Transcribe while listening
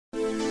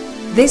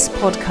This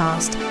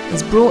podcast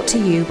is brought to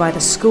you by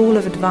the School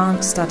of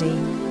Advanced Study,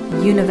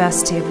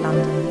 University of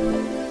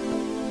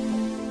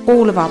London.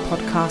 All of our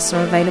podcasts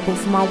are available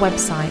from our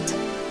website,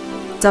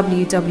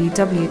 www.sas.ac.uk.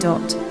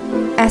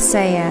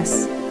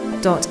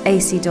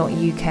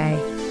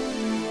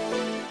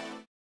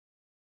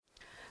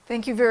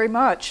 Thank you very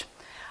much.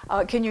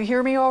 Can you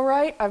hear me all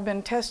right? I've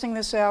been testing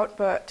this out,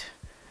 but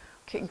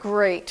okay,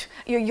 great.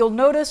 You'll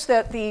notice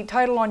that the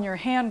title on your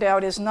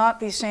handout is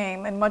not the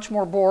same and much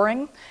more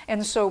boring,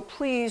 and so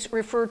please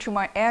refer to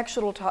my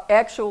actual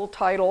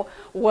title,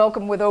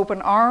 Welcome with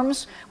Open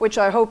Arms, which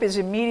I hope is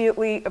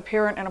immediately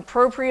apparent and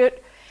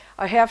appropriate.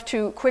 I have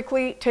to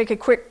quickly take a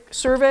quick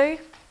survey.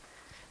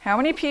 How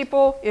many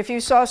people, if you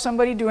saw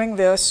somebody doing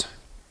this,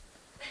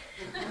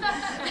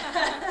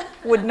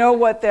 would know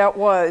what that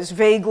was,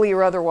 vaguely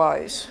or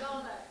otherwise?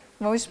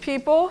 Most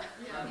people?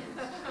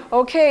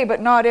 Okay, but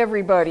not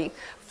everybody.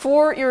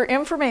 For your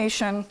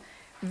information,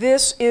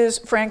 this is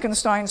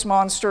Frankenstein's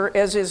monster,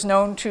 as is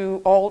known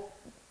to all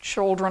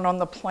children on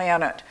the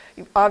planet.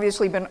 You've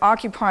obviously been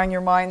occupying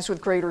your minds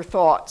with greater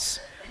thoughts.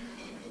 I,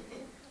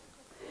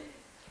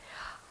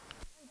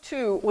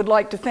 too, would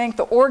like to thank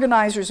the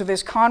organizers of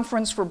this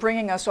conference for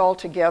bringing us all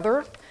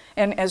together.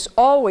 And as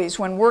always,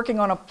 when working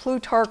on a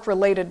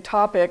Plutarch-related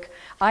topic,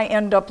 I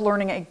end up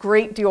learning a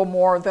great deal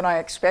more than I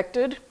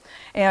expected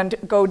and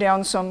go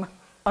down some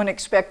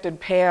unexpected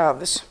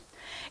paths.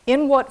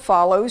 In what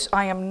follows,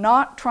 I am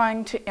not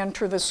trying to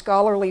enter the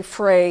scholarly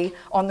fray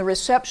on the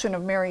reception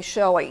of Mary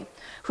Shelley,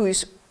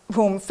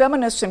 whom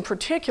feminists in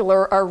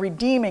particular are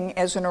redeeming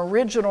as an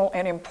original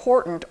and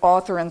important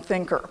author and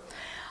thinker.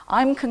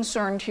 I'm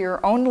concerned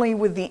here only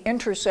with the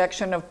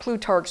intersection of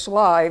Plutarch's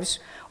lives,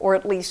 or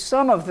at least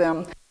some of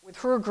them, with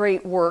her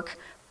great work,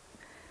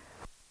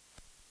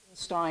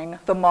 Frankenstein,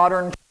 the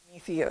modern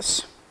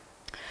Prometheus.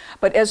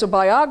 But as a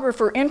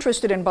biographer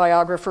interested in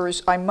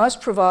biographers, I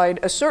must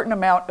provide a certain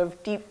amount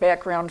of deep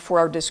background for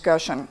our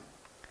discussion.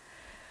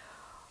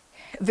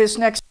 This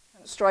next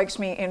sentence strikes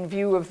me, in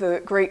view of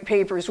the great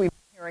papers we've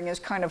been hearing, as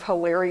kind of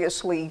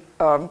hilariously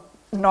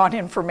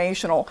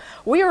non-informational.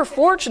 We are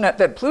fortunate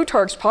that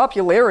Plutarch's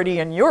popularity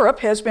in Europe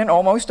has been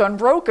almost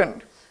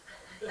unbroken.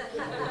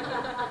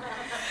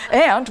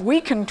 And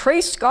we can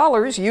trace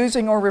scholars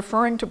using or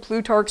referring to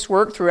Plutarch's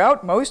work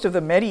throughout most of the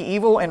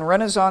medieval and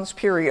Renaissance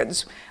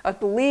periods. I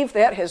believe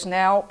that has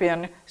now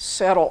been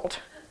settled.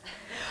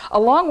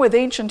 Along with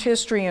ancient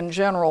history in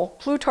general,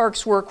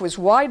 Plutarch's work was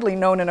widely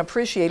known and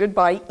appreciated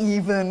by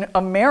even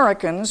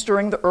Americans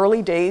during the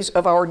early days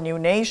of our new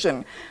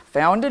nation,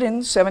 founded in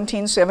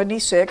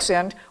 1776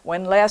 and,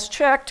 when last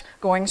checked,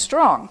 going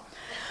strong.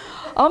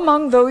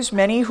 Among those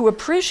many who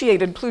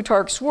appreciated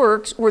Plutarch's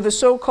works were the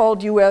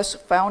so-called U.S.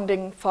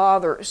 Founding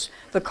Fathers,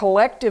 the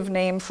collective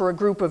name for a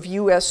group of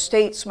U.S.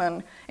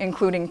 statesmen,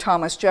 including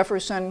Thomas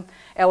Jefferson,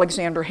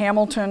 Alexander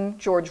Hamilton,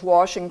 George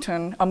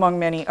Washington, among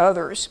many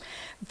others.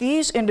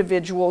 These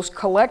individuals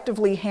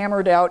collectively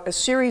hammered out a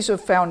series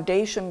of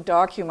foundation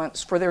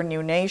documents for their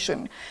new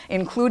nation,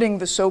 including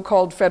the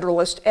so-called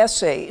Federalist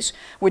Essays,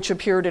 which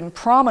appeared in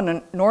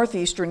prominent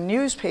northeastern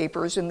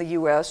newspapers in the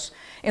U.S.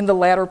 in the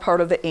latter part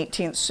of the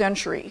 18th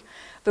century.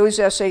 Those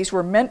essays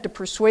were meant to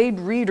persuade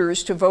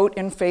readers to vote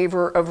in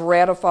favor of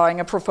ratifying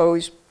a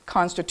proposed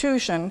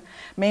constitution,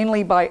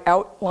 mainly by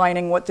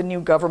outlining what the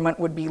new government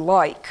would be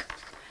like.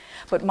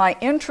 But my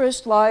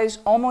interest lies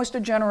almost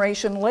a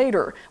generation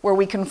later, where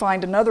we can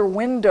find another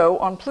window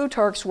on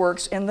Plutarch's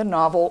works in the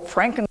novel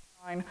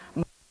Frankenstein,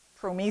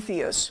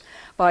 Prometheus,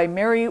 by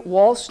Mary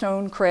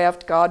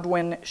Wollstonecraft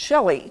Godwin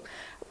Shelley,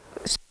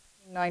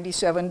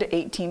 1797 to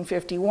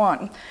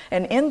 1851.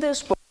 And in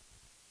this book,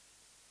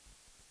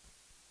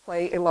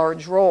 play a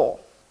large role.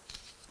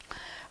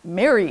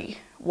 Mary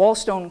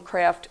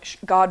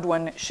Wollstonecraft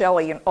Godwin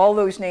Shelley, and all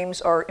those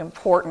names are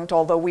important,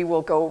 although we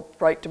will go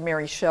right to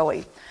Mary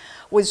Shelley,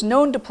 was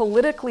known to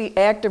politically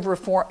active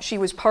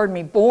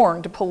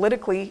born to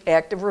politically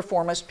active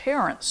reformist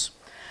parents.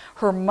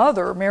 Her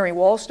mother, Mary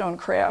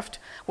Wollstonecraft,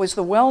 was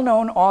the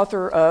well-known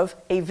author of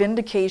A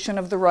Vindication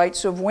of the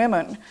Rights of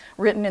Women,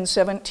 written in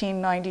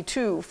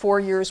 1792, 4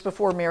 years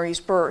before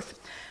Mary's birth.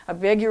 I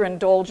beg your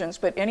indulgence,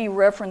 but any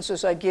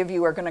references I give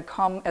you are going to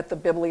come at the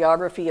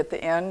bibliography at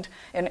the end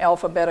in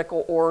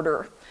alphabetical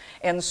order.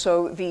 And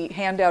so the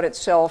handout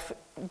itself,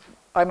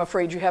 I'm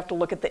afraid you have to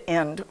look at the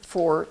end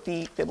for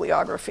the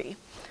bibliography.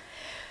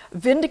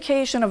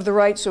 Vindication of the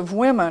Rights of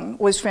Women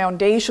was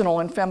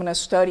foundational in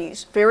feminist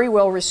studies, very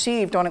well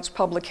received on its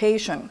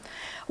publication.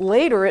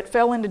 Later, it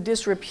fell into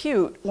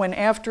disrepute when,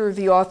 after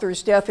the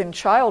author's death in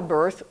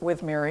childbirth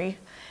with Mary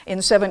in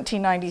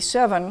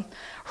 1797,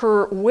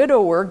 her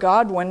widower,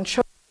 Godwin,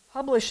 chose to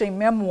publish a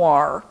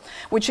memoir,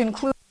 which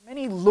included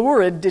many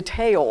lurid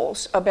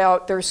details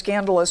about their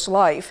scandalous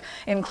life,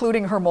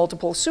 including her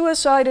multiple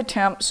suicide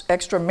attempts,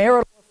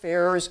 extramarital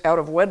affairs,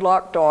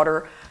 out-of-wedlock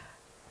daughter.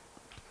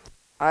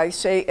 I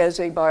say, as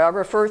a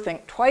biographer,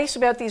 think twice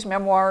about these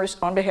memoirs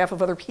on behalf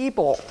of other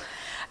people.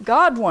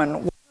 Godwin,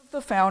 one of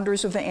the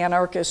founders of the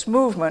anarchist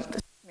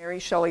movement, Mary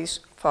Shelley's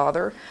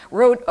father,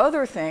 wrote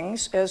other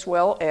things as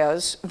well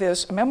as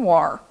this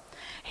memoir.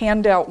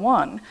 Handout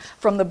 1.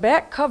 From the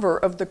back cover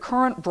of the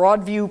current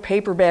Broadview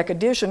paperback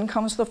edition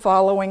comes the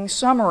following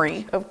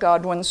summary of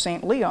Godwin's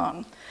St.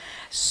 Leon.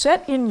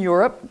 Set in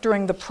Europe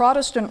during the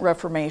Protestant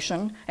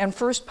Reformation and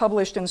first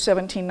published in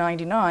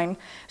 1799,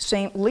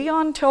 St.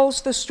 Leon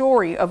tells the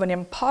story of an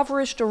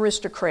impoverished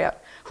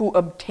aristocrat who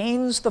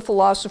obtains the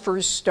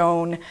philosopher's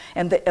stone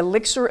and the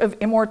elixir of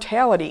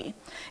immortality.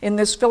 In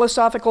this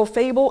philosophical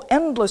fable,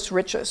 endless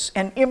riches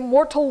and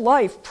immortal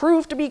life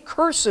prove to be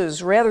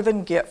curses rather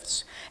than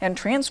gifts, and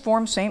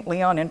transform St.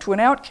 Leon into an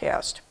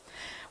outcast.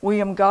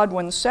 William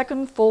Godwin's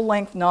second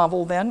full-length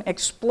novel, then,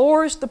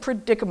 explores the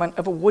predicament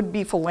of a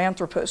would-be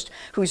philanthropist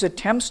whose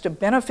attempts to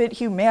benefit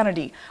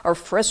humanity are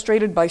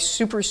frustrated by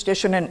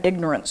superstition and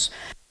ignorance.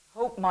 I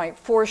hope my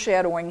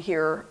foreshadowing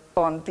here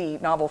on the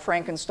novel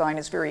Frankenstein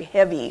is very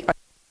heavy.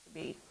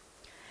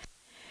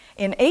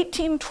 In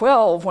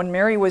 1812, when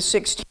Mary was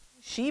 16,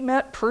 she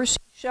met Percy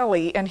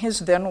Shelley and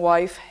his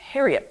then-wife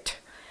Harriet.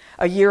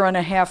 A year and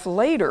a half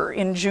later,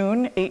 in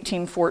June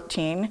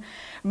 1814,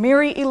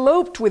 Mary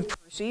eloped with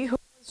Percy, who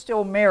was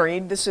still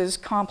married, this is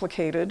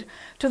complicated,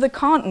 to the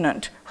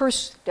continent, her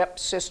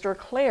stepsister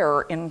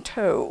Claire in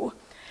tow.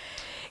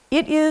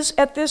 It is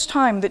at this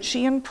time that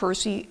she and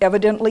Percy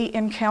evidently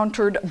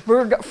encountered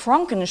Burg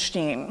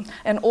Frankenstein,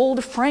 an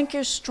old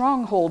Frankish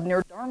stronghold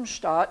near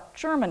Darmstadt,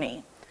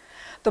 Germany.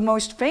 The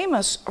most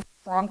famous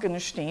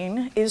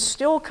Frankenstein is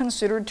still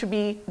considered to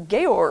be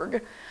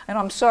Georg, and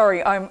I'm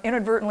sorry, I'm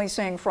inadvertently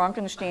saying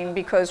Frankenstein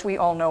because we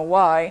all know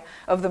why,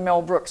 of the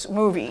Mel Brooks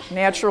movie.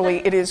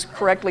 Naturally, it is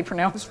correctly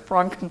pronounced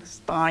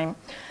Frankenstein.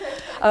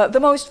 The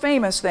most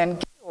famous then,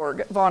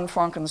 Georg von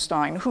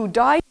Frankenstein, who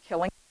died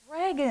killing a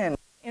dragon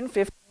in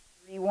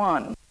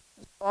 1531.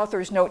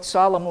 Authors note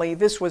solemnly,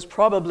 this was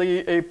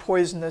probably a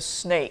poisonous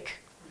snake.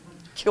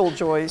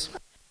 Killjoys.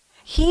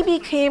 He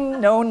became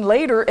known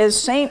later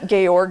as Saint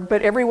Georg,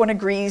 but everyone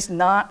agrees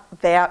not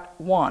that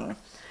one.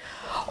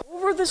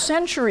 Over the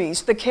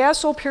centuries, the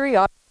castle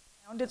periodically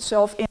found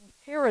itself in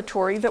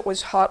territory that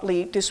was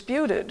hotly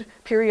disputed,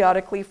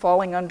 periodically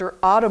falling under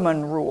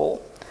Ottoman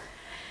rule.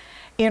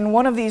 In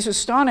one of these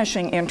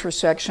astonishing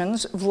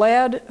intersections,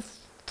 Vlad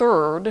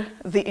III,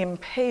 the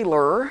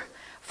Impaler,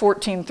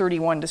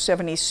 1431 to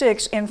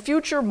 76, and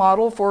future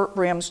model for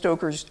Bram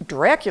Stoker's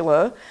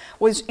Dracula,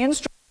 was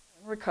instrumental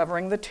in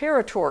recovering the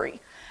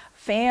territory.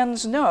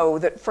 Fans know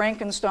that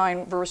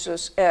Frankenstein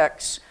versus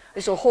X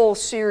is a whole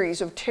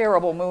series of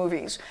terrible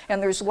movies,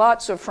 and there's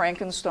lots of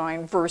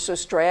Frankenstein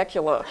versus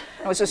Dracula.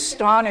 I was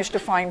astonished to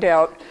find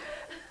out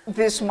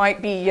this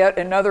might be yet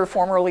another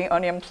formerly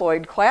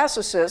unemployed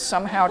classicist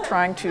somehow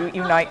trying to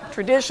unite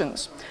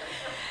traditions.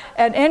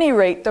 At any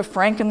rate, the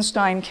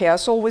Frankenstein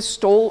castle was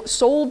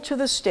sold to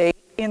the state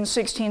in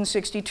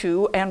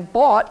 1662 and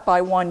bought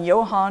by one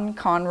Johann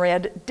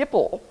Conrad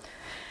Dippel,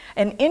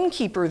 an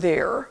innkeeper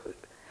there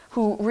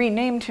who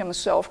renamed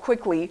himself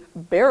quickly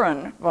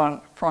Baron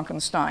von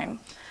Frankenstein.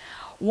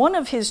 One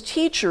of his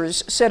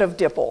teachers said of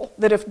Dippel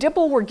that if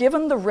Dippel were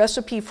given the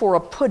recipe for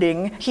a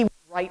pudding, he would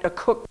write a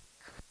cookbook.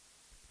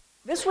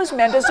 This was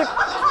meant as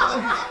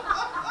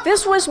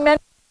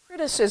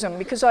criticism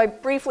because I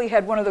briefly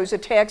had one of those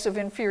attacks of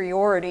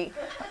inferiority.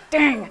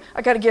 Dang,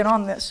 I got to get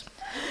on this.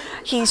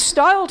 He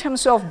styled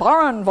himself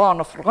Baron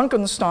von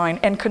Frankenstein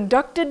and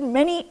conducted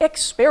many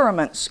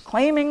experiments,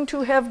 claiming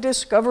to have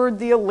discovered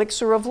the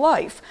elixir of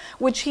life,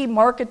 which he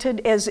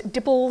marketed as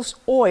Dippel's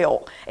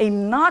oil, a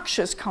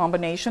noxious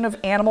combination of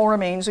animal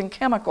remains and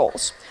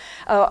chemicals.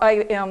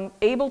 I am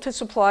able to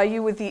supply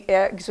you with the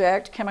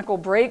exact chemical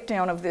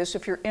breakdown of this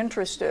if you're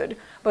interested,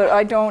 but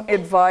I don't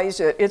advise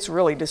it. It's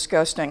really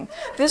disgusting.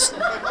 This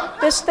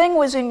thing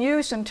was in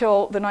use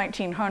until the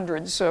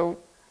 1900s, so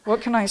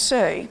what can I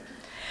say?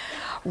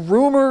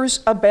 Rumors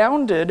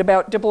abounded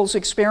about Dippel's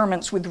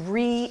experiments with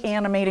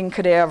reanimating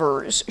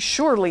cadavers.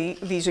 Surely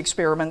these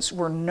experiments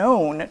were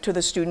known to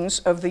the students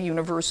of the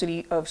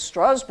University of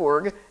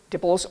Strasbourg,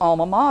 Dippel's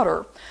alma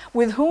mater,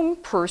 with whom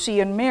Percy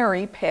and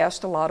Mary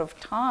passed a lot of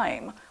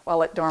time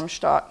while at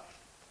Darmstadt.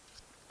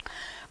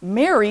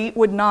 Mary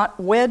would not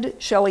wed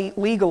Shelley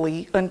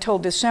legally until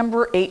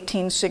December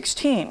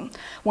 1816,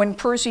 when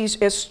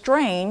Percy's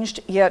estranged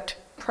yet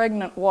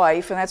pregnant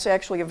wife, and that's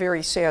actually a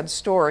very sad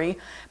story,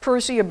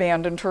 Percy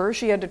abandoned her.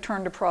 She had to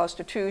turn to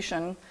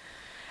prostitution.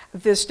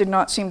 This did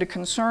not seem to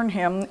concern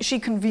him. She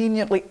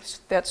conveniently,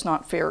 that's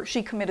not fair,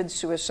 she committed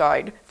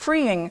suicide,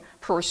 freeing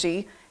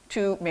Percy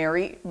to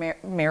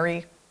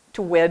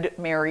to wed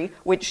Mary,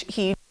 which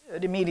he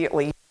did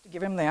immediately, to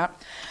give him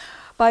that.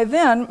 By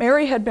then,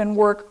 Mary had been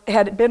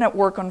at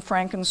work on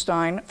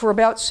Frankenstein for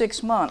about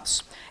 6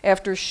 months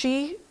after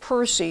she,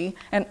 Percy,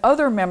 and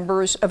other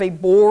members of a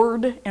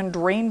bored and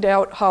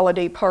drained-out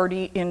holiday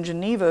party in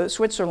Geneva,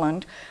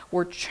 Switzerland,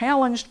 were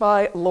challenged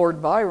by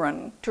Lord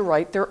Byron to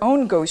write their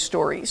own ghost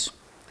stories.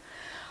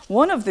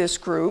 One of this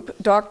group,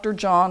 Dr.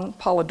 John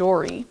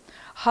Polidori,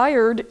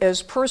 hired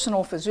as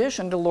personal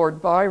physician to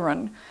Lord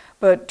Byron,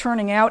 but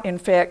turning out, in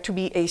fact, to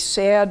be a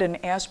sad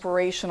and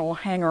aspirational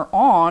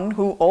hanger-on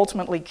who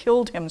ultimately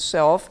killed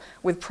himself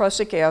with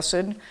prussic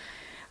acid,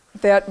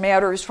 that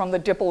matters from the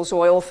Dippel's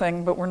oil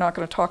thing, but we're not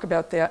going to talk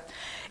about that,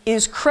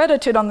 is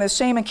credited on this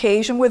same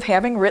occasion with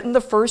having written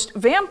the first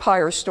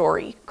vampire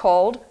story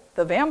called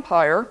The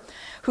Vampire,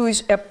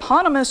 whose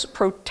eponymous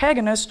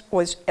protagonist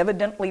was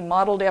evidently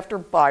modeled after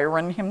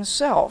Byron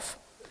himself.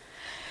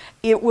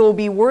 It will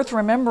be worth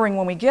remembering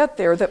when we get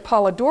there that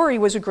Polidori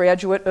was a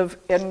graduate of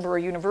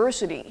Edinburgh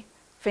University,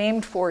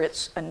 famed for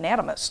its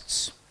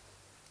anatomists.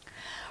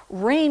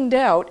 Rained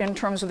out in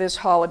terms of this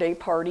holiday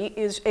party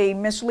is a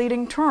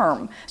misleading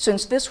term,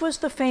 since this was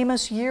the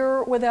famous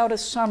year without a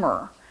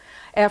summer,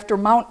 after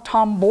Mount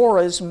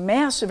Tambora's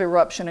massive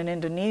eruption in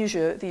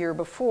Indonesia the year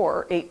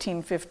before,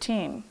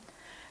 1815.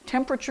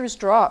 Temperatures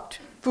dropped,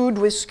 food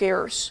was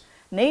scarce,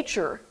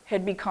 nature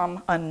had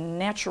become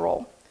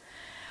unnatural.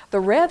 The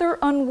rather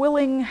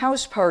unwilling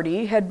house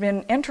party had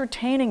been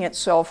entertaining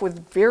itself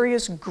with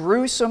various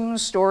gruesome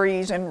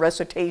stories and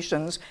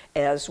recitations,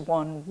 as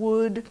one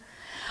would.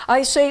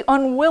 I say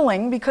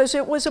unwilling because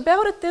it was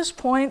about at this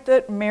point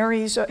that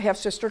Mary's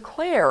half-sister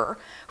Claire,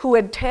 who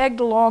had tagged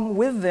along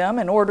with them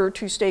in order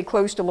to stay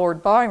close to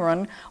Lord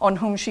Byron, on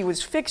whom she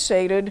was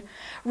fixated,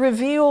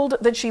 revealed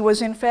that she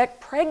was in fact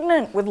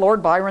pregnant with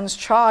Lord Byron's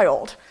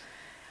child.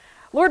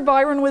 Lord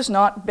Byron was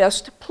not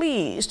best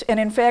pleased, and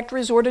in fact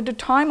resorted to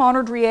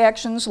time-honored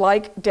reactions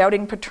like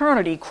doubting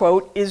paternity,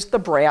 quote, "Is the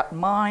brat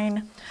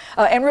mine?"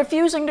 And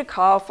refusing to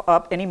cough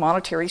up any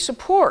monetary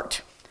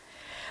support.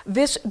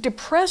 This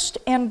depressed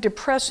and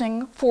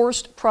depressing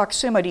forced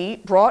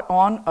proximity brought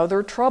on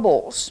other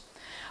troubles.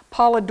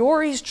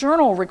 Polidori's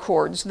journal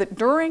records that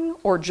during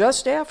or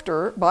just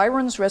after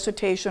Byron's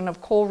recitation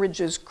of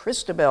Coleridge's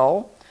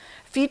Christabel,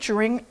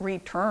 featuring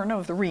return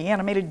of the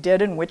reanimated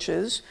dead and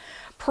witches,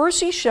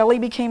 Percy Shelley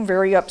became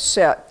very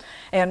upset.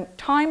 And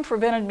time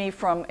prevented me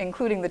from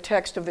including the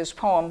text of this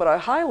poem, but I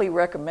highly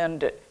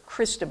recommend it,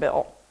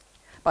 Christabel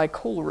by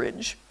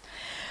Coleridge.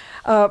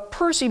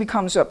 Percy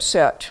becomes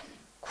upset.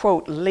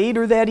 Quote,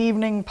 later that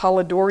evening,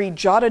 Polidori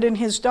jotted in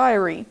his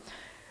diary,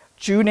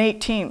 June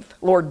 18th,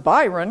 Lord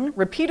Byron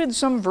repeated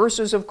some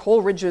verses of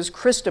Coleridge's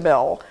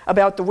Christabel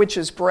about the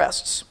witches'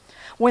 breasts,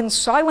 when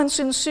silence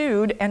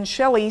ensued and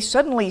Shelley,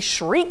 suddenly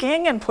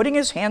shrieking and putting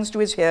his hands to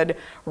his head,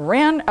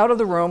 ran out of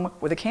the room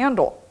with a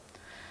candle,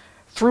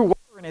 threw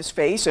water in his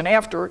face, and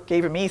after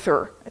gave him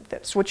ether.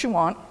 That's what you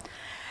want.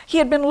 He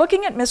had been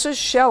looking at Mrs.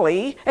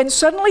 Shelley and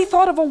suddenly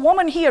thought of a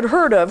woman he had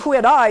heard of who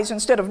had eyes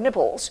instead of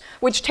nipples,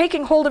 which,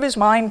 taking hold of his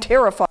mind,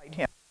 terrified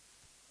him.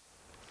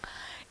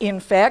 In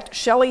fact,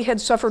 Shelley had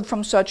suffered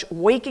from such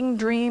waking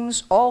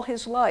dreams all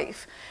his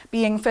life,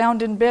 being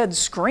found in bed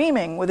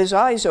screaming with his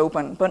eyes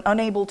open but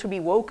unable to be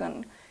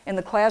woken, in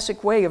the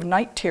classic way of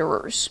night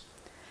terrors.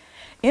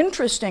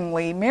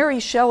 Interestingly, Mary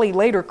Shelley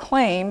later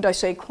claimed, I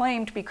say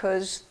claimed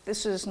because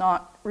this is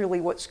not really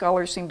what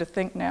scholars seem to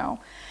think now,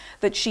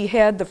 that she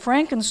had the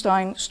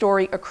Frankenstein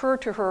story occur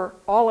to her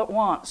all at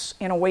once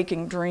in a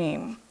waking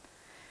dream.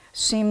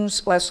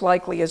 Seems less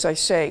likely, as I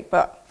say,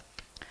 but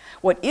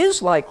what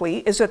is likely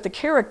is that the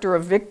character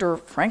of Victor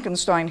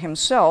Frankenstein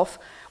himself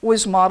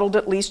was modeled,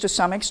 at least to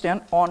some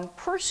extent, on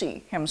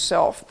Percy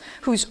himself,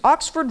 whose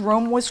Oxford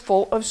room was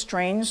full of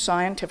strange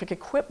scientific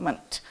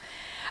equipment.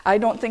 I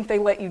don't think they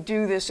let you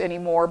do this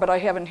anymore, but I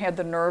haven't had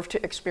the nerve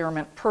to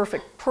experiment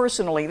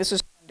personally. This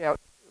is found out.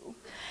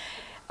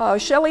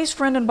 Shelley's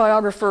friend and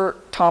biographer,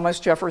 Thomas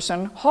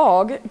Jefferson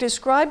Hogg,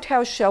 described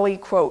how Shelley,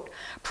 quote,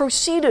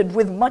 proceeded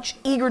with much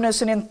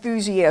eagerness and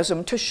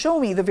enthusiasm to show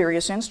me the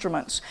various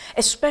instruments,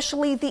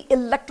 especially the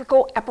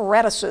electrical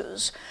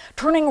apparatuses,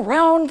 turning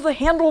round the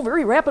handle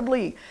very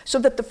rapidly so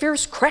that the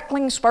fierce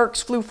crackling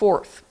sparks flew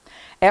forth.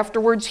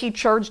 Afterwards, he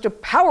charged a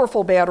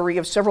powerful battery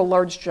of several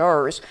large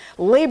jars,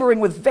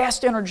 laboring with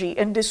vast energy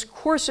and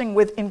discoursing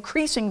with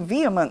increasing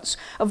vehemence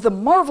of the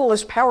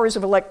marvelous powers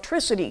of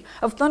electricity,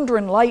 of thunder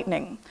and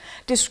lightning,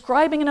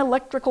 describing an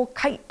electrical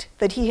kite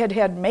that he had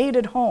had made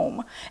at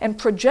home, and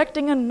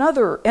projecting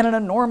another and an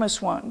enormous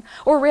one,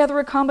 or rather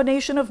a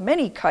combination of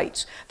many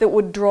kites that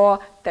would draw,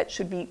 that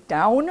should be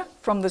down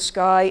from the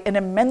sky, an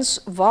immense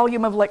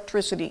volume of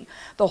electricity,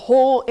 the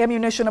whole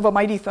ammunition of a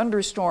mighty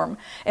thunderstorm,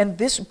 and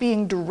this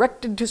being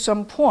directed to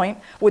some point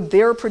would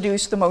there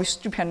produce the most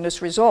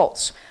stupendous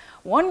results.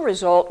 One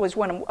result was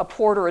when a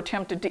porter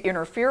attempted to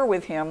interfere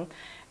with him,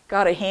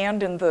 got a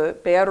hand in the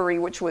battery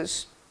which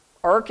was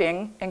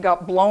arcing and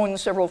got blown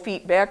several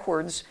feet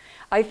backwards.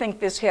 I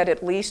think this had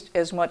at least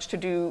as much to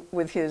do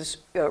with his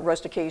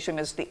rustication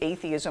as the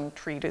atheism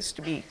treatise,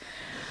 to be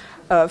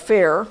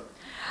fair.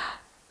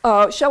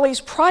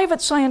 Shelley's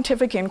private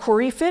scientific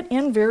inquiry fit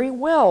in very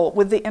well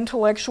with the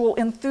intellectual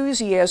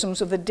enthusiasms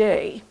of the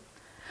day.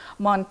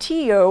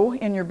 Montillo,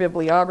 in your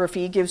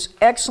bibliography, gives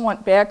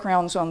excellent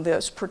backgrounds on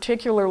this,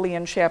 particularly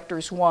in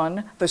chapters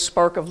 1, The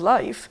Spark of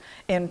Life,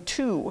 and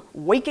 2,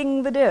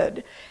 Waking the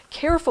Dead,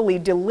 carefully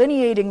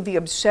delineating the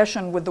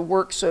obsession with the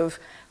works of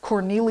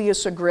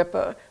Cornelius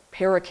Agrippa,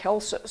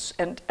 Paracelsus,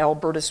 and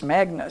Albertus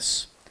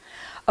Magnus.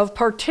 Of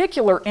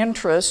particular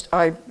interest,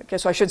 I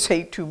guess I should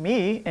say to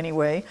me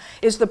anyway,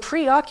 is the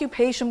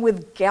preoccupation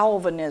with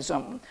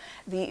galvanism,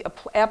 the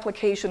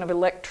application of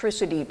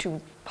electricity to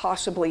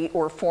possibly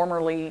or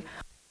formerly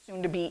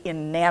soon to be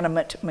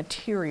inanimate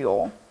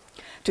material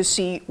to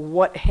see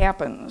what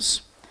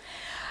happens.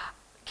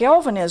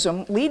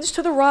 Galvanism leads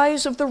to the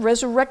rise of the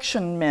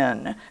resurrection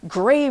men,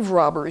 grave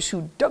robbers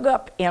who dug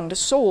up and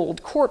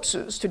sold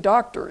corpses to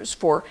doctors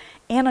for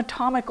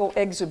anatomical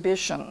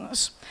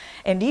exhibitions.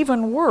 And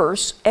even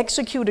worse,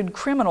 executed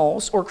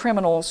criminals or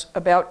criminals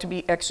about to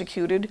be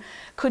executed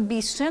could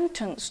be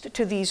sentenced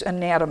to these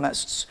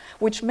anatomists,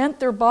 which meant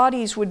their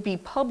bodies would be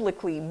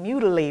publicly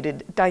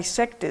mutilated,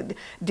 dissected,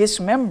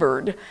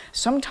 dismembered,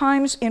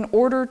 sometimes in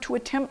order to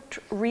attempt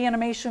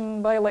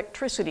reanimation by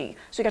electricity.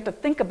 So you got to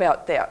think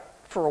about that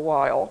for a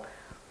while.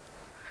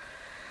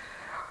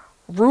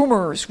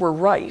 Rumors were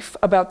rife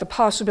about the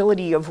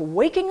possibility of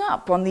waking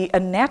up on the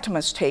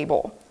anatomist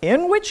table,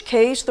 in which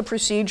case the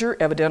procedure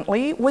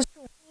evidently was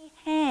to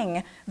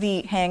hang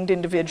the hanged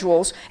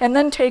individuals and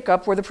then take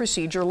up where the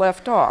procedure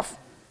left off.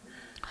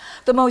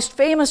 The most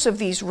famous of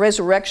these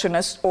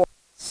resurrectionists, or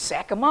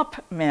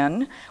sack-em-up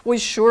men, was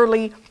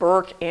surely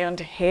Burke and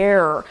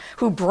Hare,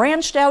 who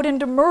branched out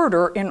into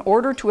murder in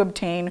order to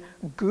obtain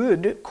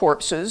good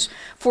corpses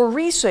for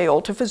resale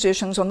to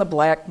physicians on the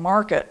black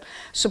market.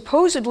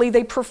 Supposedly,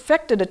 they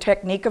perfected a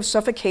technique of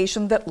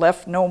suffocation that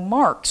left no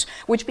marks,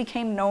 which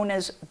became known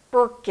as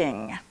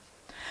Burking.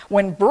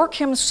 When Burke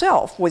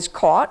himself was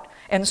caught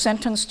and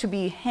sentenced to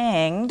be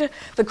hanged,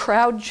 the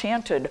crowd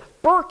chanted,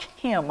 "Burke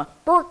him,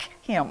 Burke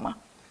him."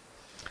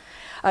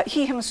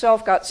 He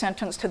himself got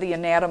sentenced to the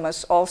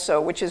anatomist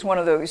also, which is one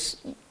of those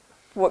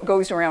what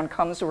goes around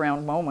comes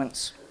around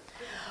moments.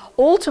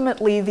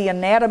 Ultimately, the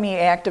Anatomy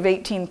Act of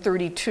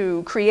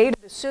 1832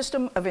 created a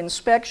system of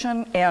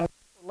inspection and,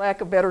 for lack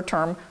of a better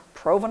term,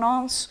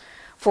 provenance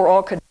for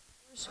all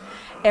cadavers,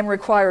 and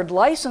required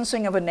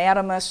licensing of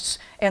anatomists,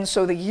 and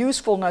so the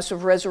usefulness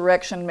of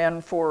resurrection men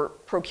for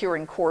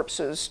procuring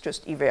corpses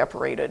just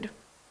evaporated.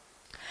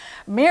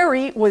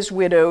 Mary was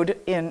widowed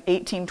in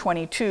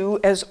 1822.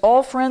 As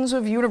all friends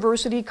of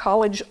University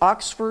College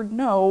Oxford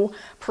know,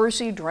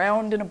 Percy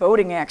drowned in a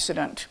boating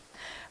accident.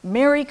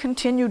 Mary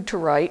continued to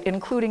write,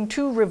 including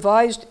 2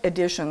 revised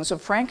editions of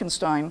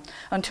Frankenstein,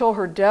 until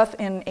her death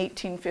in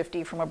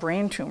 1850 from a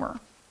brain tumor.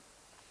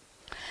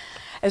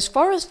 As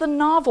far as the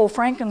novel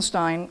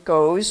Frankenstein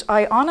goes,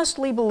 I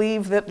honestly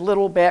believe that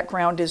little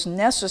background is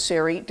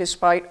necessary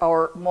despite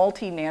our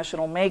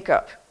multinational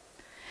makeup.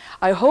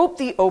 I hope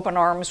the open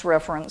arms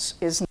reference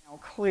is now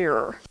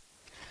clear.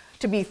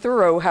 To be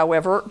thorough,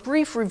 however,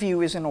 brief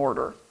review is in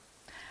order.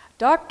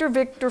 Dr.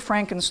 Victor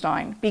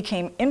Frankenstein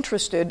became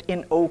interested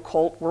in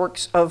occult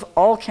works of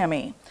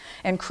alchemy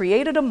and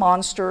created a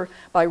monster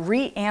by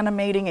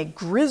reanimating a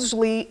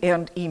grisly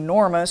and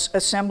enormous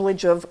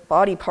assemblage of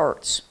body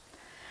parts.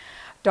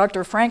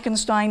 Dr.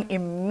 Frankenstein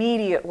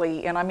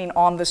immediately, and I mean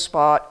on the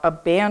spot,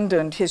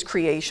 abandoned his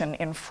creation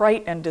in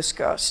fright and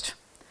disgust.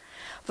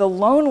 The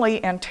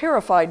lonely and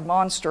terrified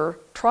monster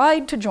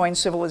tried to join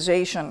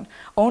civilization,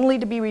 only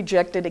to be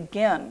rejected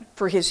again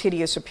for his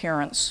hideous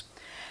appearance.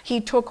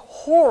 He took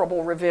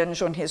horrible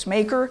revenge on his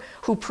maker,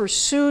 who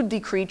pursued the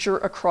creature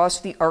across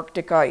the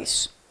Arctic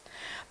ice.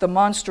 The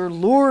monster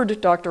lured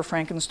Dr.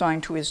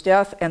 Frankenstein to his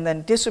death and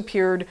then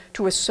disappeared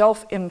to a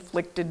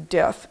self-inflicted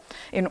death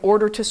in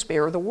order to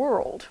spare the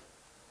world.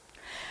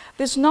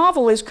 This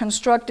novel is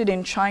constructed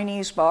in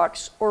Chinese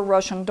box or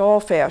Russian doll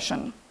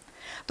fashion.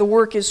 The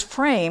work is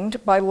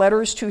framed by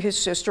letters to his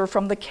sister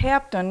from the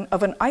captain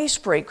of an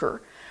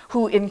icebreaker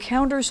who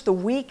encounters the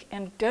weak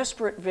and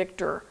desperate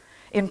Victor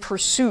in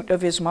pursuit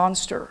of his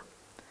monster.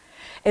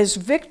 As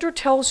Victor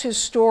tells his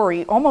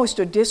story, almost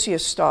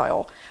Odysseus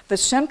style, the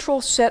central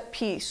set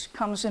piece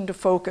comes into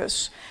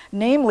focus,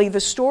 namely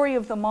the story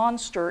of the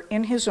monster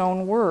in his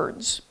own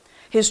words,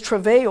 his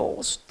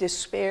travails,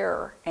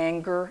 despair,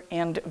 anger,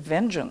 and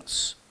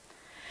vengeance.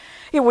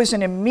 It was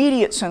an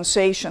immediate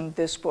sensation,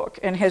 this book,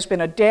 and has been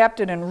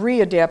adapted and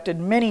readapted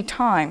many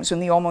times in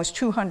the almost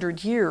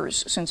 200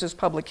 years since its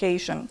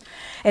publication.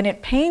 And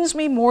it pains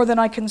me more than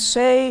I can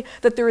say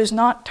that there is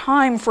not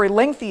time for a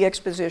lengthy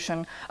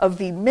exposition of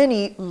the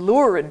many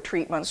lurid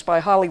treatments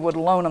by Hollywood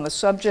alone on the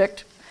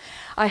subject.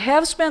 I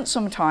have spent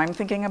some time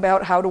thinking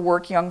about how to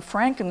work young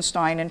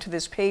Frankenstein into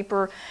this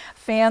paper.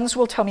 Fans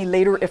will tell me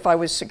later if I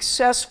was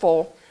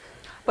successful,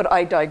 but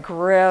I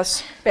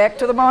digress. Back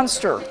to the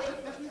monster.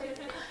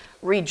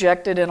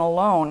 Rejected and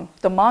alone,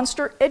 the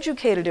monster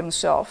educated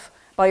himself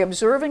by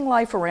observing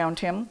life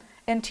around him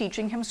and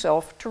teaching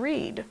himself to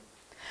read.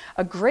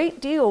 A great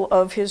deal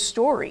of his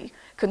story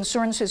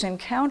concerns his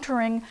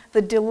encountering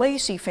the de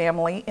Lacy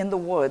family in the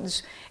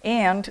woods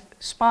and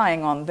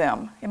spying on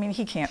them. I mean,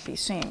 he can't be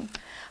seen,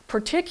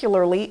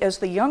 particularly as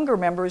the younger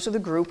members of the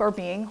group are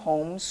being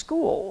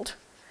homeschooled.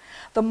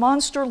 The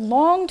monster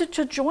longed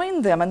to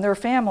join them and their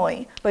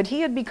family, but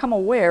he had become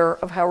aware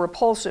of how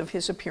repulsive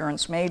his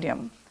appearance made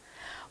him.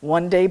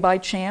 One day, by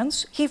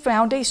chance, he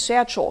found a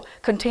satchel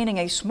containing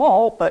a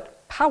small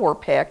but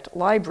power-packed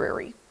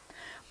library.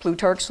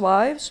 Plutarch's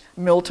Lives,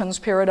 Milton's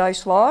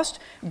Paradise Lost,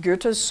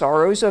 Goethe's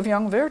Sorrows of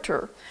Young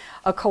Werther,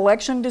 a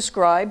collection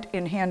described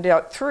in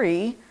handout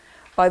 3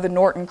 by the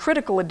Norton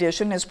Critical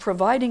Edition as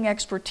providing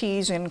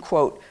expertise in,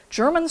 quote,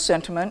 German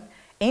sentiment,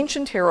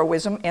 ancient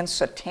heroism, and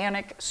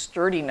satanic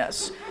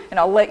sturdiness. And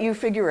I'll let you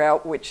figure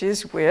out which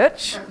is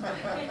which.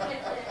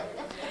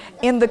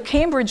 In the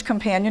Cambridge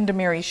Companion to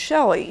Mary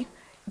Shelley,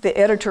 the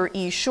editor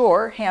E.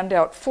 Shore,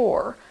 handout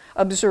 4,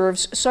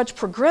 observes such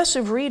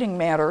progressive reading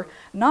matter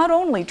not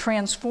only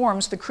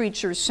transforms the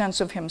creature's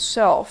sense of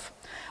himself,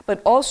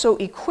 but also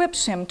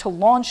equips him to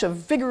launch a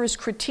vigorous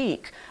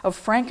critique of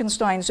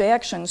Frankenstein's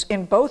actions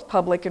in both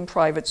public and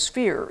private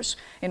spheres.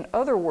 In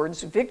other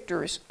words,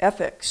 Victor's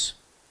ethics.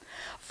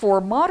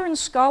 For modern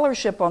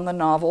scholarship on the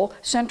novel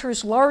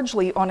centers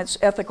largely on its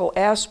ethical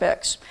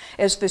aspects,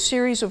 as the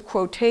series of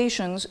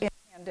quotations in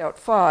handout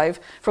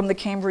 5 from the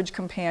Cambridge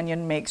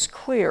Companion makes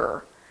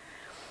clear.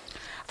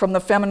 From the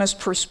feminist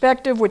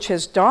perspective, which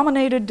has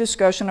dominated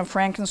discussion of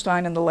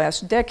Frankenstein in the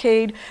last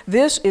decade,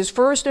 this is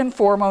first and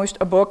foremost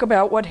a book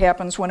about what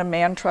happens when a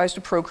man tries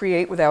to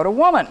procreate without a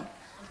woman.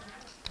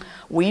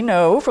 We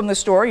know from the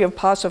story of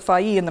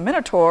Pasiphae and the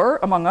Minotaur,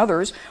 among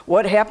others,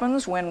 what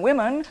happens when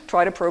women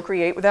try to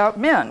procreate without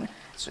men.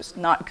 It's just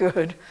not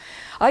good.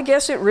 I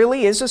guess it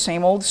really is the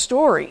same old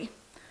story.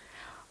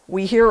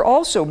 We hear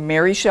also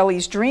Mary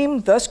Shelley's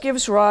dream thus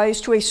gives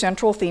rise to a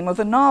central theme of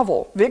the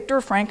novel,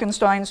 Victor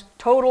Frankenstein's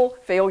total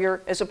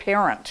failure as a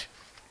parent.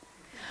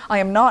 I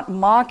am not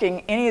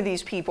mocking any of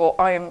these people.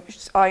 I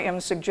am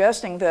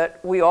suggesting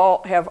that we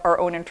all have our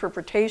own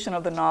interpretation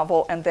of the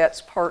novel, and that's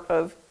part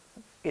of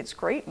its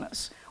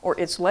greatness or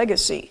its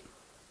legacy.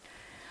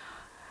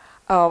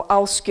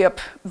 I'll skip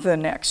the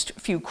next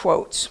few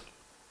quotes.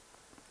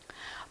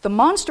 The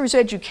monster's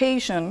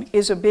education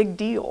is a big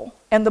deal,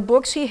 and the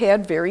books he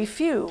had very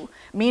few,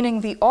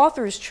 meaning the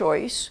author's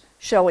choice,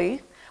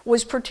 Shelley,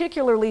 was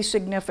particularly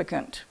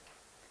significant.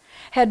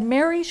 Had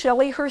Mary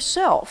Shelley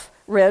herself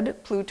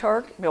read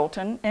Plutarch,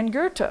 Milton, and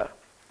Goethe?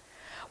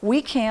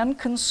 We can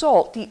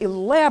consult the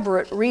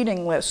elaborate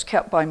reading lists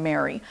kept by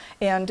Mary,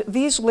 and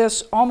these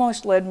lists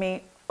almost led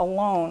me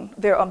alone,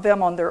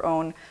 them on their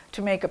own,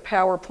 to make a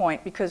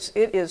PowerPoint because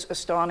it is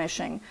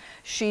astonishing.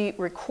 She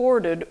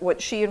recorded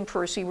what she and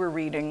Percy were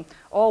reading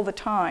all the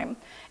time.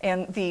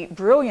 And the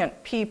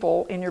brilliant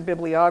people in your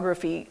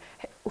bibliography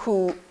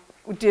who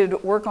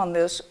did work on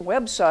this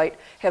website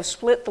have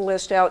split the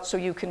list out so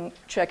you can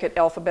check it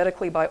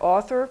alphabetically by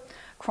author,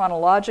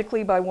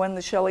 chronologically by when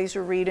the Shelleys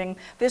are reading.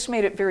 This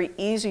made it very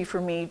easy for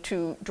me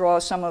to draw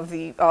some of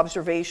the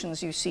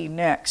observations you see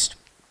next.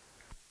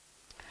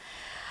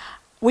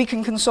 We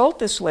can consult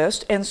this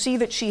list and see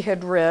that she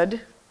had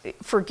read,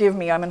 forgive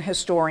me, I'm an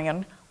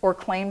historian, or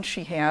claimed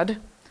she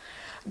had,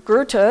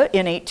 Goethe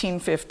in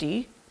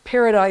 1850,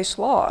 Paradise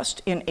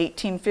Lost in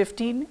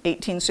 1815,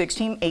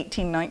 1816,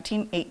 1819,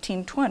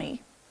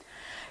 1820.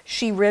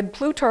 She read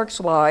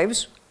Plutarch's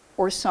Lives,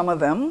 or some of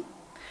them,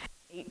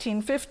 in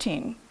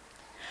 1815.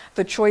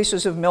 The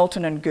choices of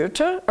Milton and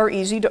Goethe are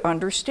easy to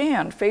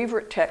understand,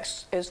 favorite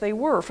texts as they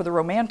were for the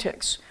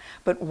Romantics.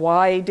 But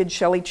why did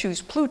Shelley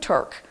choose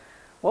Plutarch?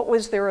 What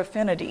was their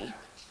affinity?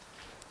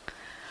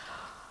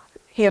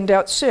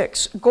 Handout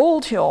 6,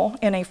 Goldhill,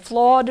 in a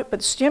flawed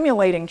but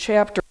stimulating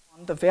chapter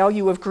on the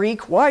value of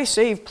Greek, why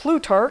save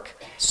Plutarch,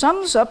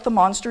 sums up the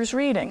monster's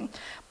reading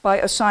by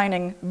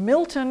assigning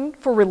Milton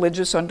for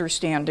religious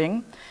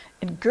understanding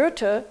and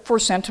Goethe for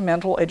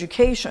sentimental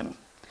education.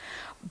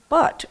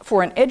 But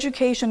for an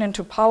education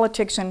into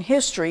politics and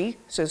history,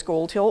 says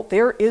Goldhill,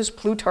 there is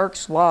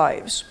Plutarch's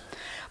Lives.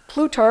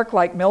 Plutarch,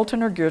 like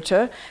Milton or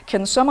Goethe,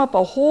 can sum up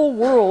a whole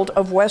world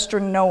of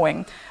Western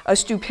knowing, a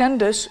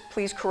stupendous,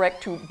 please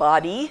correct to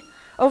body,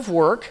 of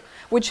work,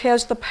 which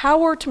has the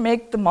power to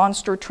make the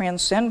monster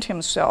transcend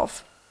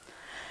himself.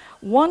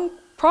 One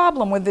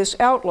problem with this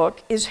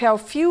outlook is how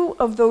few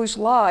of those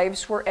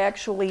lives were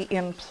actually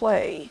in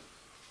play.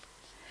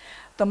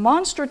 The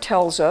monster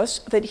tells us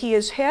that he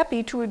is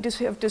happy to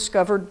have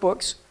discovered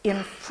books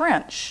in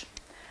French.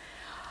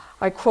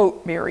 I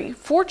quote Mary,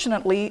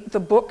 "Fortunately, the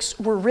books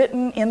were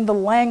written in the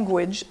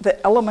language,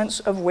 the elements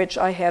of which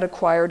I had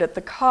acquired at the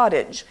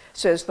cottage,"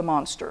 says the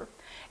monster.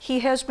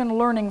 He has been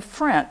learning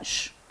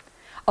French,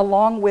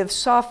 along with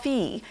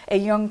Sophia, a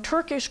young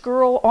Turkish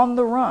girl on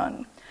the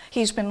run.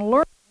 He's been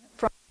learning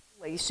from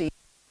Alexei,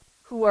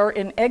 who are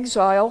in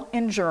exile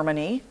in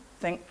Germany,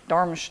 think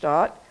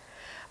Darmstadt,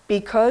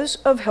 because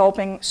of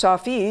helping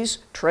Sophia's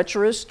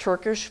treacherous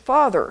Turkish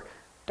father,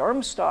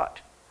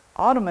 Darmstadt,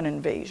 Ottoman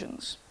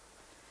invasions.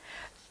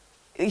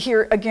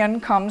 Here again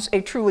comes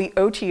a truly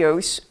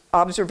otiose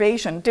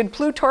observation. Did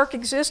Plutarch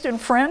exist in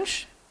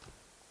French?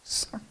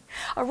 Sorry.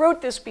 I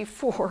wrote this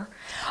before.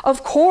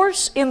 Of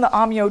course, in the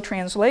Amiot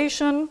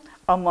translation,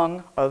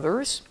 among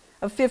others,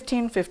 of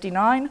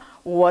 1559,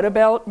 what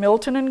about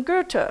Milton and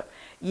Goethe?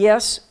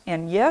 Yes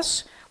and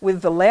yes,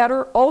 with the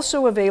latter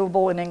also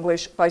available in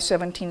English by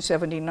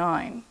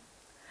 1779.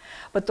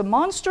 But the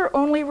monster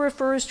only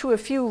refers to a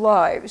few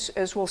lives,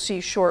 as we'll see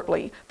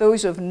shortly,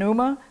 those of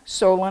Numa,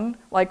 Solon,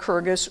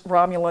 Lycurgus,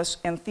 Romulus,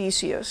 and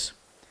Theseus.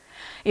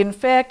 In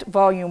fact,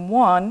 Volume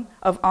 1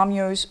 of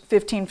Amyot's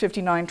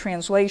 1559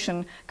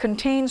 translation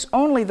contains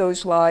only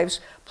those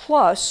lives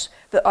plus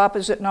the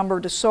opposite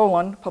number to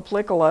Solon,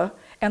 Poplicola,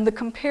 and the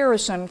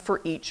comparison for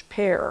each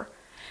pair.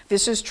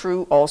 This is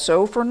true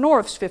also for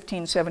North's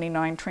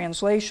 1579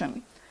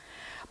 translation.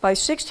 By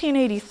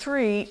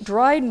 1683,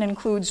 Dryden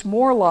includes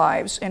more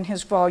lives in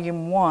his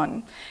Volume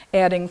 1,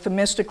 adding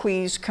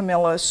Themistocles,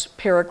 Camillus,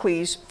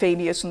 Pericles,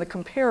 Fabius in the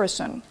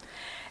comparison,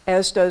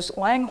 as does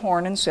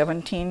Langhorne in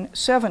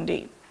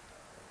 1770.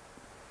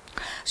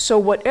 So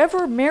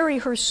whatever Mary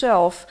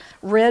herself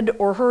read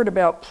or heard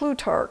about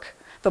Plutarch,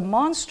 the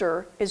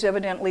monster is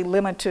evidently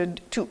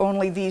limited to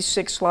only these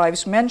 6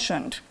 lives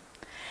mentioned.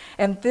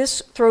 And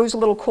this throws a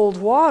little cold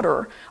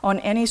water on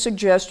any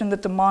suggestion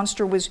that the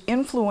monster was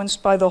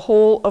influenced by the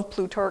whole of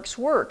Plutarch's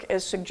work,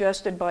 as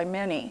suggested by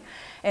many.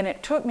 And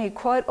it took me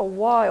quite a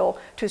while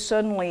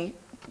to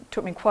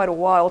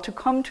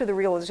come to the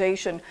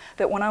realization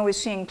that when I was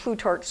seeing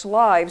Plutarch's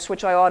lives,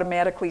 which I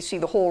automatically see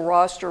the whole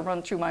roster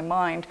run through my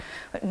mind,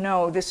 that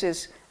no, this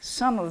is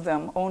some of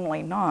them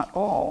only, not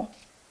all.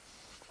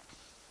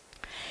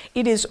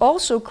 It is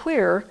also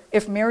clear,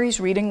 if Mary's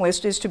reading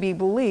list is to be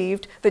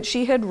believed, that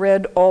she had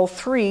read all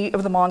 3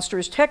 of the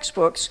monster's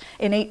textbooks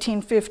in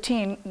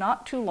 1815,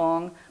 not too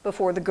long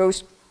before the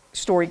ghost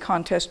story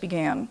contest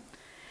began.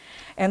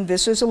 And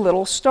this is a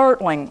little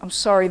startling. I'm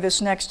sorry,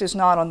 this next is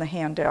not on the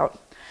handout.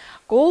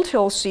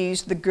 Goldhill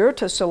sees the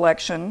Goethe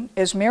selection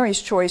as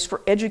Mary's choice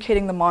for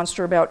educating the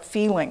monster about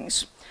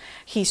feelings.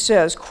 He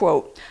says,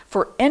 quote,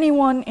 "For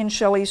anyone in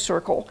Shelley's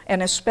circle,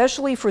 and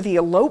especially for the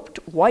eloped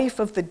wife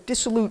of the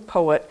dissolute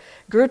poet,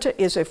 Goethe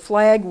is a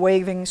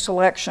flag-waving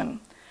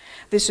selection.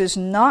 This is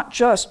not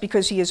just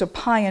because he is a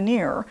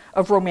pioneer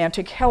of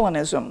romantic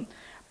Hellenism.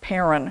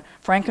 Perrin,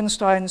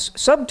 Frankenstein's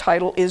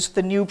subtitle is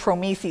The New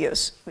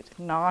Prometheus. It's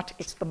not,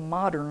 it's the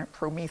modern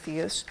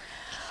Prometheus.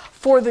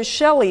 For the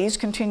Shelleys,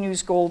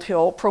 continues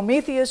Goldhill,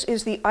 Prometheus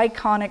is the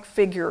iconic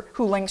figure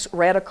who links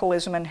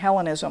radicalism and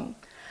Hellenism.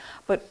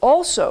 But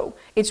also,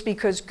 it's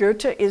because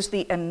Goethe is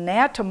the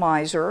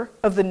anatomizer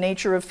of the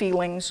nature of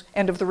feelings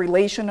and of the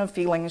relation of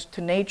feelings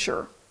to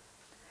nature."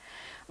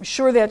 I'm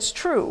sure that's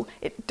true.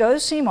 It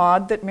does seem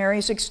odd that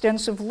Mary's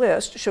extensive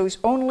list shows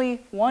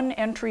only one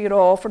entry at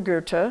all for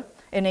Goethe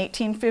in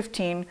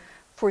 1815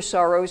 for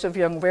Sorrows of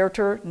Young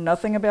Werther,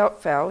 nothing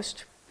about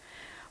Faust.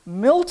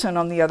 Milton,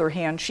 on the other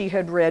hand, she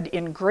had read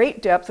in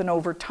great depth and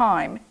over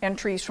time,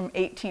 entries from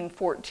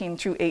 1814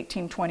 through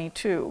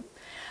 1822.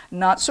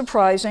 Not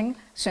surprising,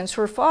 since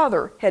her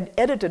father had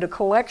edited a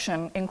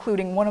collection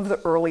including one of the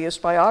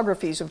earliest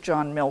biographies of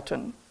John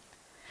Milton.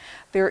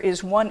 There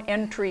is one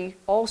entry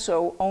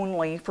also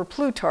only for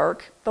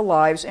Plutarch, the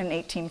Lives, in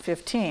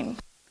 1815.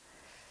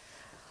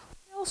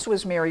 What else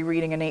was Mary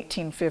reading in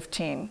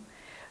 1815?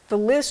 The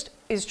list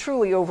is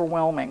truly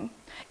overwhelming.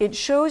 It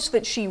shows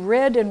that she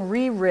read and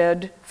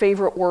reread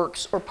favorite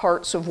works or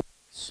parts of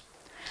works.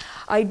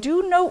 I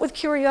do note with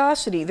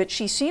curiosity that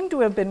she seemed to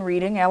have been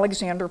reading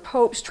Alexander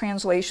Pope's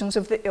translations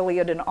of the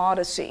Iliad and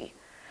Odyssey.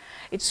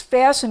 It's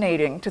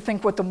fascinating to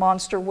think what the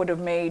monster would have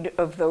made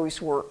of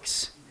those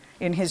works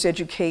in his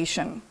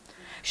education.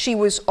 She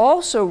was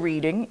also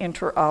reading,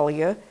 inter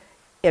alia,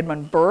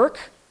 Edmund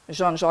Burke,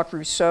 Jean-Jacques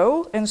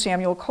Rousseau, and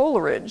Samuel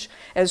Coleridge,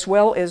 as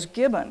well as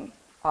Gibbon,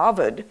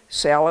 Ovid,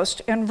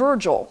 Sallust, and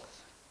Virgil,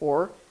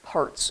 or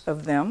parts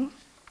of them.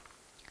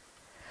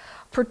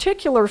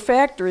 Particular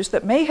factors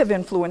that may have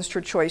influenced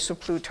her choice of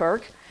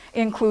Plutarch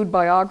include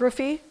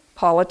biography,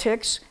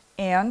 politics,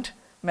 and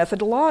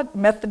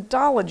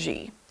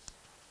methodology.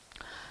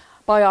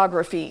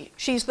 Biography.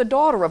 She's the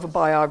daughter of a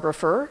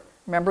biographer.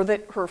 Remember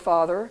that her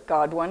father,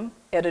 Godwin,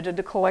 edited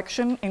a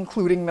collection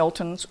including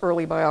Milton's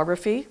early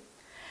biography.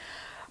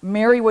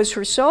 Mary was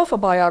herself a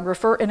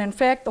biographer, and in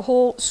fact, the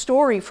whole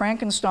story,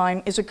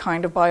 Frankenstein, is a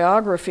kind of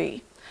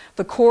biography.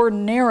 The core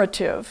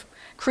narrative,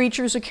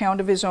 Creature's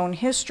account of his own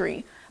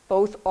history,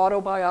 both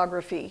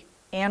autobiography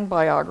and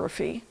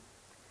biography.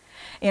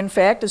 In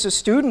fact, as a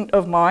student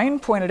of mine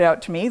pointed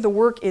out to me, the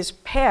work is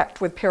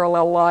packed with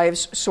parallel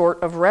lives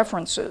sort of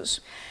references.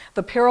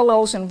 The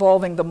parallels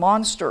involving the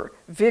monster,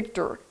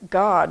 Victor,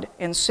 God,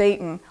 and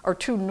Satan are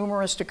too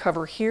numerous to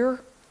cover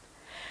here.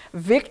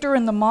 Victor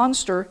and the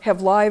monster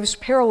have lives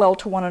parallel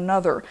to one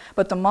another,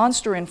 but the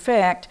monster, in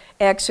fact,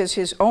 acts as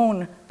his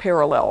own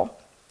parallel.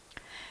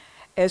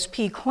 As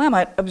P.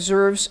 Clement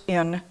observes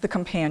in The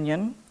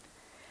Companion,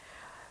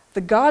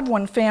 the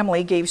Godwin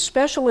family gave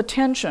special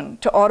attention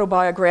to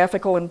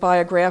autobiographical and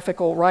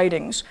biographical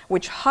writings,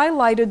 which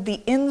highlighted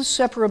the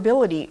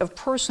inseparability of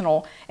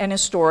personal and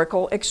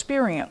historical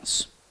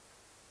experience.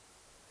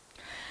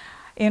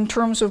 In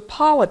terms of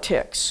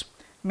politics,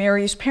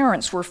 Mary's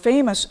parents were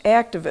famous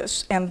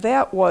activists, and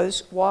that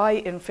was why,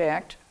 in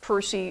fact,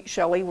 Percy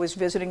Shelley was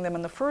visiting them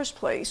in the first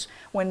place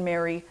when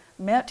Mary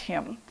met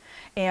him.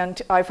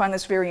 And I find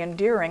this very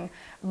endearing.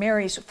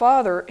 Mary's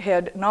father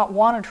had not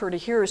wanted her to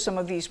hear some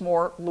of these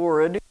more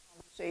lurid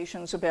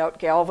conversations about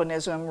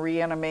galvanism,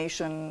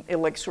 reanimation,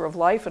 elixir of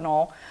life and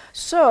all.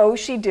 So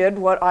she did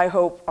what I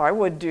hope I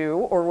would do,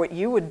 or what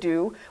you would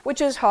do,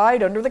 which is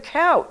hide under the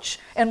couch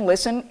and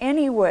listen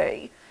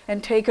anyway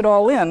and take it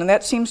all in. And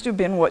that seems to have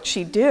been what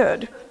she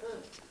did.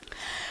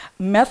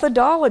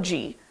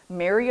 Methodology.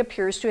 Mary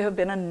appears to have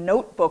been a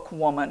notebook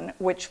woman,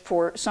 which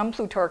for some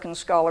Plutarchan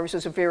scholars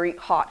is a very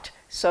hot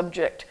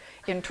subject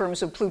in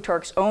terms of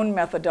Plutarch's own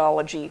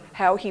methodology,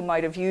 how he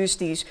might have used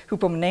these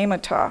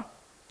hypomnemata.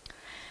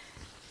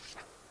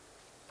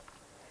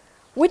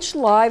 Which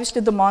lives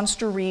did the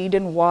monster read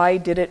and why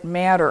did it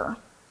matter?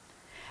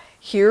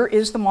 Here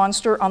is the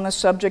monster on the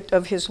subject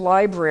of his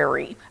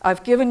library.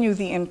 I've given you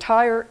the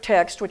entire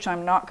text, which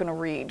I'm not going to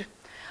read,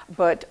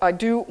 but I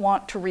do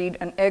want to read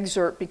an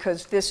excerpt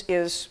because this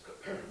is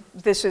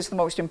the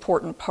most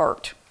important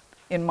part,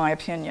 in my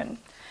opinion.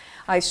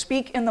 I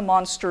speak in the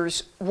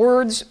monster's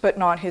words, but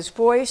not his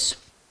voice.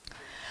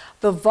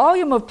 The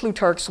volume of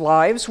Plutarch's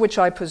Lives, which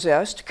I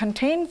possessed,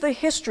 contained the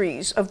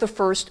histories of the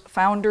first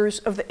founders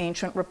of the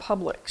ancient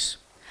republics.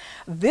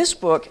 This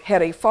book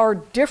had a far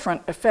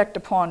different effect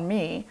upon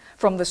me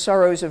from the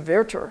sorrows of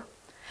Werther.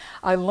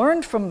 I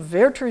learned from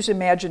Werther's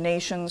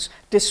imaginations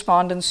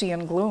despondency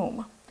and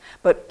gloom,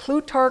 but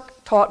Plutarch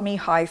taught me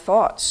high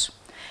thoughts.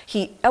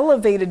 He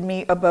elevated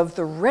me above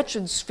the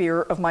wretched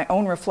sphere of my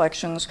own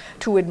reflections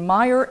to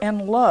admire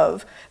and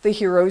love the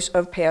heroes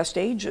of past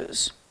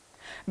ages.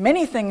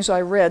 Many things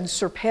I read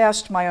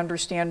surpassed my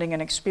understanding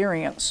and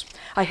experience.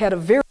 I had a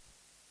very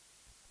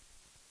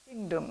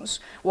kingdoms,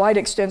 wide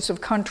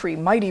extensive country,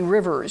 mighty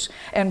rivers,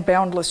 and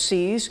boundless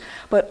seas,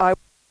 but I was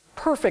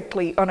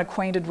perfectly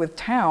unacquainted with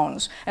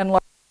towns and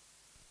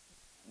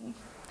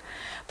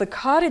the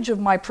cottage of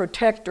my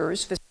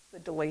protectors, the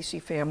de Lacy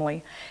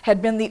family,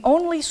 had been the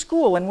only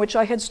school in which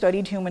I had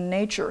studied human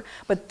nature,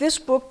 but this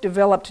book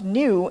developed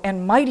new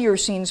and mightier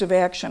scenes of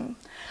action.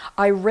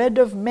 I read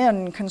of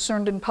men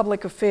concerned in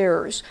public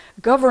affairs,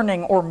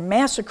 governing or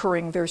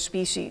massacring their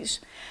species.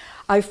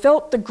 I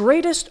felt the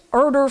greatest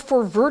ardor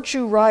for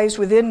virtue rise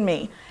within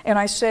me, and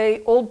I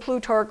say old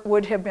Plutarch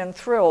would have been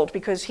thrilled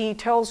because he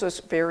tells us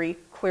very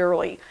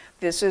clearly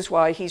this is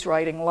why he's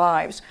writing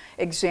lives,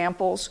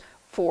 examples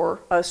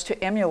for us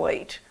to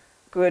emulate.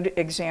 Good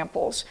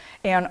examples.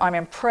 And I'm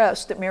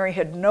impressed that Mary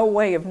had no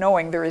way of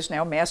knowing there is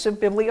now massive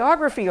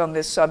bibliography on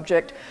this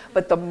subject,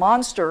 but the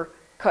monster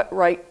cut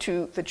right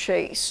to the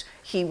chase.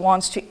 He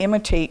wants to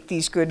imitate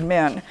these good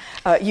men.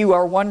 You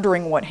are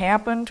wondering what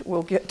happened?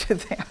 We'll get to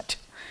that.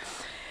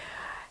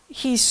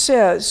 He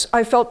says,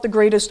 I felt the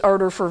greatest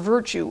ardor for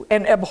virtue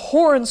and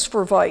abhorrence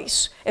for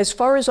vice. As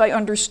far as I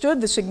understood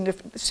the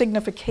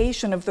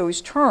signification of those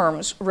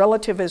terms,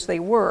 relative as they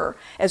were,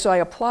 as I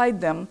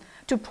applied them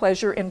to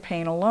pleasure and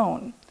pain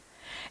alone.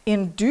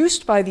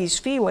 Induced by these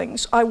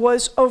feelings, I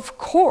was, of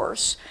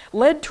course,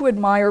 led to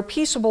admire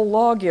peaceable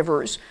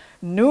lawgivers,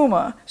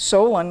 Numa,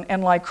 Solon,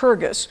 and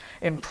Lycurgus,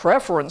 in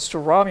preference to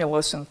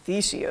Romulus and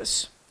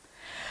Theseus.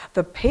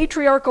 The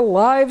patriarchal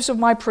lives of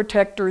my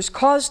protectors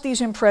caused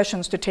these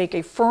impressions to take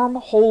a firm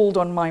hold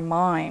on my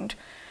mind.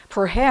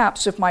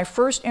 Perhaps if my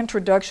first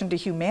introduction to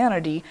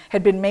humanity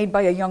had been made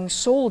by a young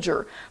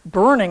soldier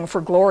burning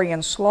for glory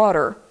and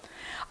slaughter,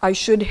 I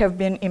should have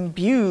been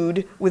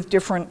imbued with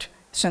different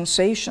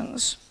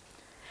sensations.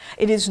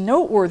 It is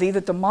noteworthy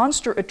that the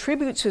monster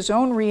attributes his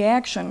own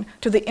reaction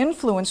to the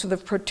influence of the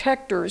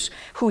protectors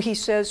who he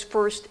says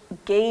first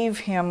gave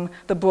him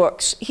the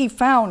books. He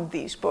found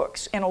these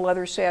books in a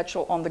leather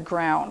satchel on the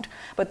ground,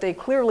 but they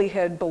clearly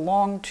had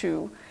belonged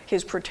to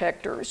his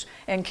protectors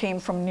and came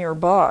from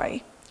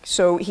nearby.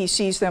 So he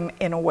sees them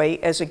in a way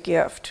as a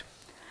gift.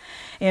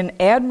 In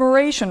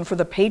admiration for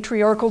the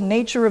patriarchal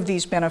nature of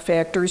these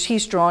benefactors,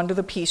 he's drawn to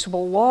the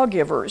peaceable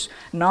lawgivers,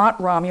 not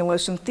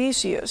Romulus and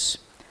Theseus.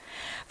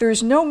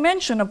 There's no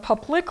mention of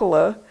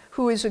Poplicola,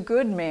 who is a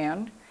good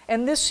man,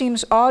 and this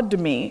seems odd to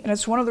me, and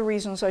it's one of the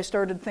reasons I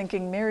started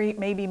thinking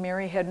maybe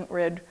Mary hadn't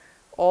read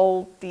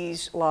all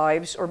these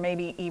lives, or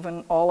maybe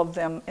even all of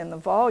them in the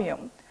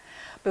volume.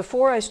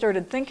 Before I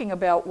started thinking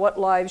about what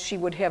lives she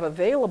would have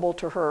available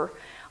to her,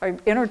 I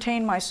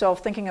entertained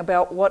myself thinking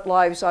about what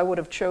lives I would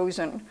have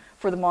chosen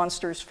for the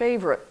monster's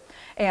favorite.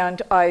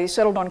 And I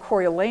settled on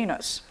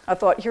Coriolanus. I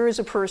thought, here is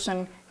a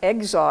person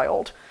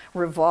exiled,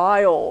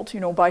 reviled,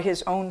 by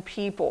his own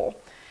people.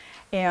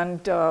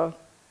 And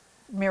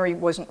Mary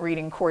wasn't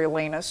reading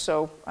Coriolanus,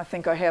 so I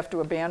think I have to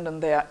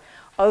abandon that.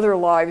 Other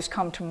lives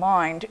come to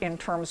mind in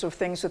terms of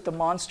things that the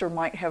monster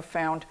might have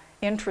found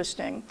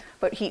interesting,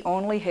 but he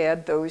only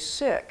had those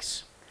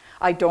 6.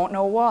 I don't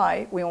know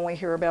why we only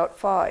hear about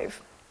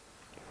 5.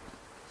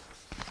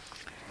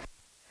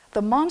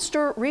 The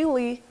monster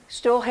really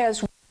still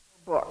has one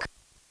more book.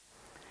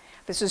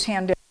 This is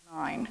handout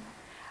 9,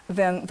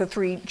 than the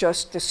 3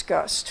 just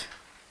discussed.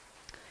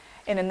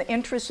 And in the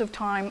interest of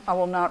time, I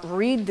will not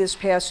read this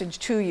passage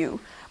to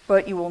you,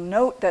 but you will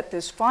note that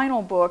this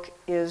final book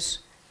is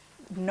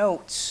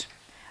notes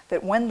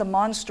that when the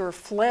monster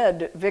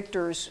fled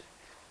Victor's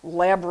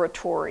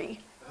laboratory,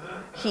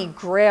 he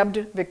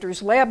grabbed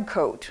Victor's lab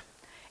coat,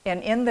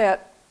 and in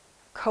that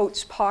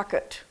coat's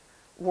pocket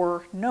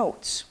were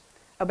notes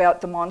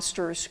about the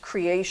monster's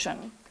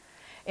creation.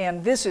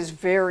 And this is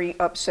very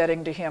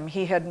upsetting to him.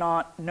 He had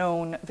not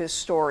known this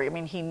story. I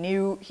mean, he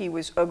knew he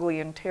was ugly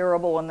and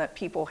terrible and that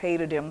people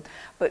hated him,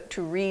 but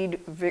to read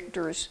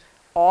Victor's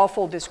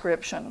awful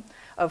description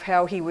of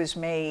how he was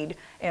made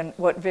and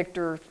what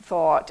Victor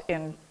thought,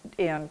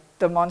 and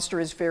the monster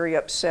is very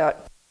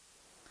upset.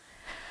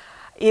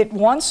 It,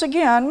 once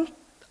again,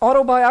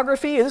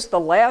 autobiography is the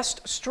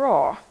last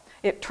straw.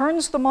 It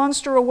turns the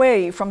monster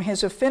away from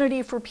his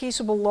affinity for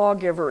peaceable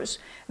lawgivers.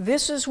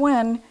 This is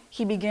when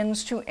he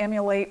begins to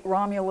emulate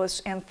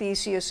Romulus and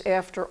Theseus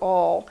after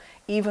all,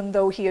 even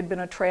though he had been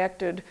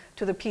attracted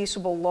to the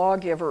peaceable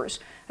lawgivers.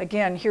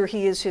 Again, here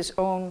he is his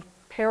own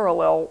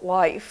parallel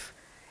life,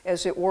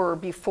 as it were,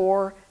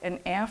 before and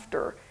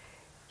after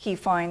he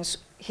finds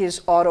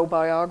his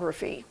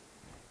autobiography.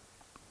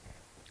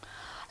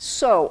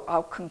 So,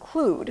 I'll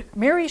conclude.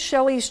 Mary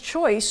Shelley's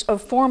choice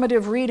of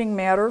formative reading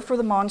matter for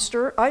the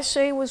monster, I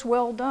say, was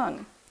well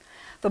done.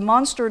 The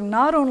monster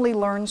not only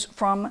learns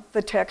from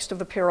the text of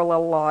the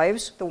parallel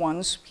lives, the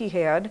ones he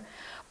had,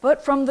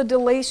 but from the de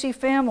Lacy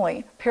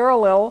family,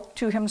 parallel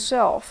to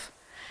himself.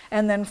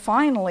 And then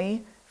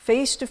finally,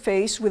 face to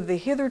face with the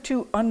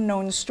hitherto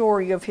unknown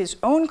story of his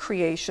own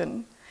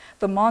creation,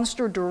 the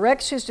monster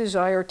directs his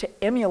desire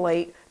to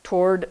emulate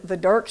toward the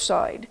dark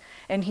side,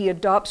 and he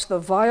adopts the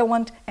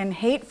violent and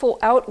hateful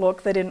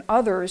outlook that in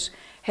others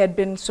had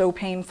been so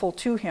painful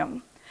to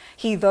him.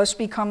 He thus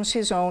becomes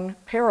his own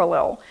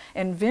parallel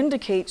and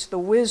vindicates the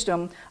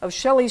wisdom of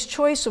Shelley's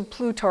choice of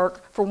Plutarch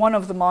for one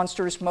of the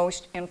monster's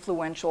most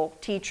influential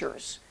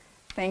teachers.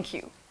 Thank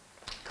you.